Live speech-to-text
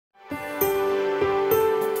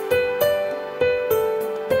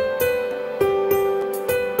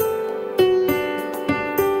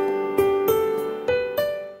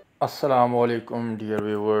अस्सलामुअलैकुम dear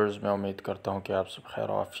viewers, मैं उम्मीद करता हूँ कि आप सब खैर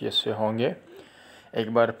आफियत से होंगे।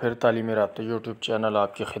 एक बार फिर तालीमी राब्ता यूट्यूब चैनल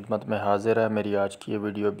आपकी खिदमत में हाजिर है। मेरी आज की ये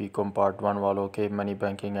वीडियो बीकॉम पार्ट 1 वालों के मनी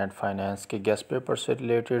बैंकिंग एंड फाइनेंस के गेस्ट पेपर से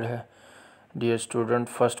रिलेटेड है। Dear student,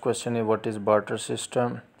 first question is what is barter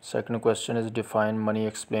system. Second question is define money,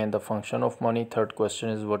 explain the function of money. Third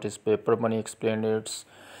question is what is paper money, explain it's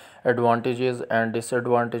advantages and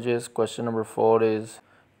disadvantages. Question number 4 is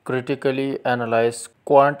critically analyze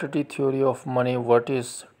quantity theory of money. What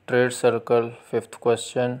is trade circle? Fifth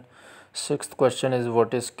question. Sixth question is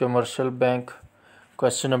what is commercial bank.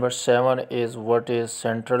 Question number 7 is what is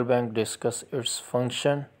central bank, discuss its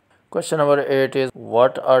function. Question number 8 is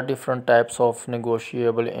what are different types of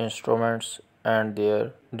negotiable instruments and their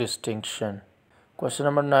distinction.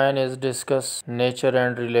 Question number 9 is discuss nature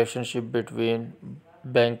and relationship between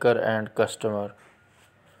banker and customer.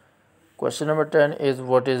 Question number 10 is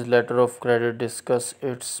what is letter of credit, discuss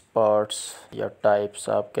its parts या types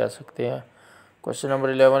आप कह सकते हैं. Question number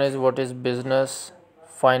 11 is what is business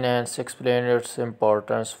finance, explain its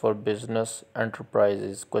importance for business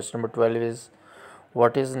enterprises. Question number 12 is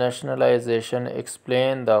what is nationalization,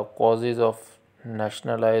 explain the causes of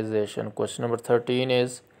nationalization. Question number 13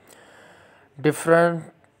 is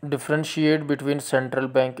differentiate between central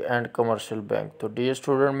bank and commercial bank. तो dear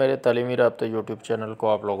student, मेरे तालीमी राब्ता YouTube channel को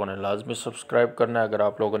आप लोगों ने लाजमी subscribe करना है। अगर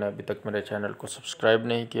आप लोगों ने अभी तक मेरे चैनल को सब्सक्राइब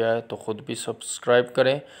नहीं किया है तो ख़ुद भी सब्सक्राइब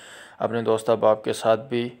करें, अपने दोस्त अहबाब के साथ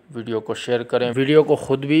भी वीडियो को शेयर करें, वीडियो को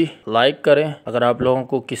ख़ुद भी लाइक करें। अगर आप लोगों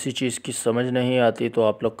को किसी चीज़ की समझ नहीं आती तो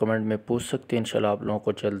आप लोग कमेंट में पूछ सकते हैं, इंशाल्लाह आप लोगों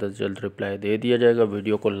को जल्द से जल्द रिप्लाई दे दिया जाएगा।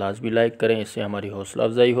 वीडियो को लाजमी लाइक करें, इससे हमारी हौसला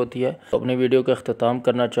अफजाई होती है। तो अपनी वीडियो का अख्ताम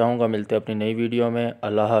करना चाहूँगा। मिलते हैं अपनी नई वीडियो में।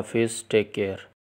 अल्लाह हाफिज़, टेक केयर।